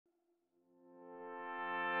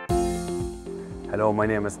Hello, my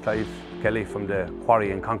name is Clive Kelly from the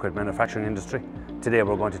quarry and concrete manufacturing industry. Today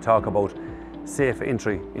we're going to talk about safe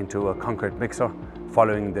entry into a concrete mixer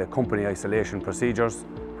following the company isolation procedures,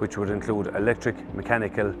 which would include electric,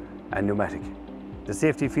 mechanical and pneumatic. The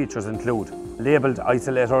safety features include labelled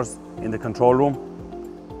isolators in the control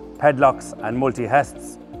room, padlocks and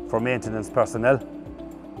multi-hasps for maintenance personnel,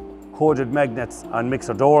 coded magnets on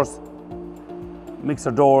mixer doors.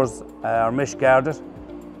 Mixer doors are mesh guarded.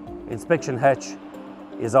 Inspection hatch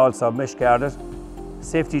is also mesh guarded.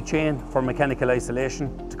 Safety chain for mechanical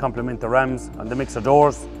isolation to complement the rams on the mixer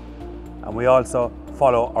doors. And we also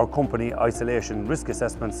follow our company isolation risk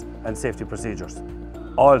assessments and safety procedures.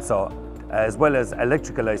 Also, as well as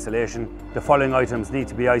electrical isolation, the following items need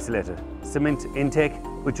to be isolated. Cement intake,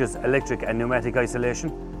 which is electric and pneumatic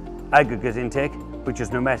isolation. Aggregate intake, which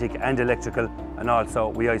is pneumatic and electrical, and also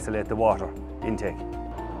we isolate the water intake.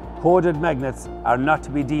 Coded magnets are not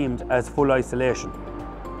to be deemed as full isolation.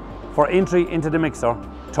 For entry into the mixer,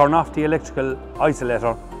 turn off the electrical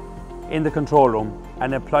isolator in the control room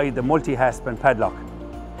and apply the multi-hasp and padlock.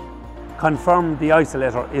 Confirm the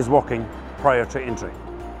isolator is working prior to entry.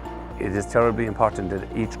 It is terribly important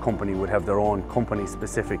that each company would have their own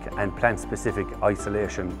company-specific and plant-specific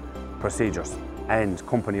isolation procedures and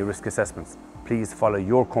company risk assessments. Please follow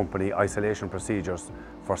your company isolation procedures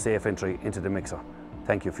for safe entry into the mixer.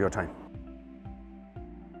 Thank you for your time.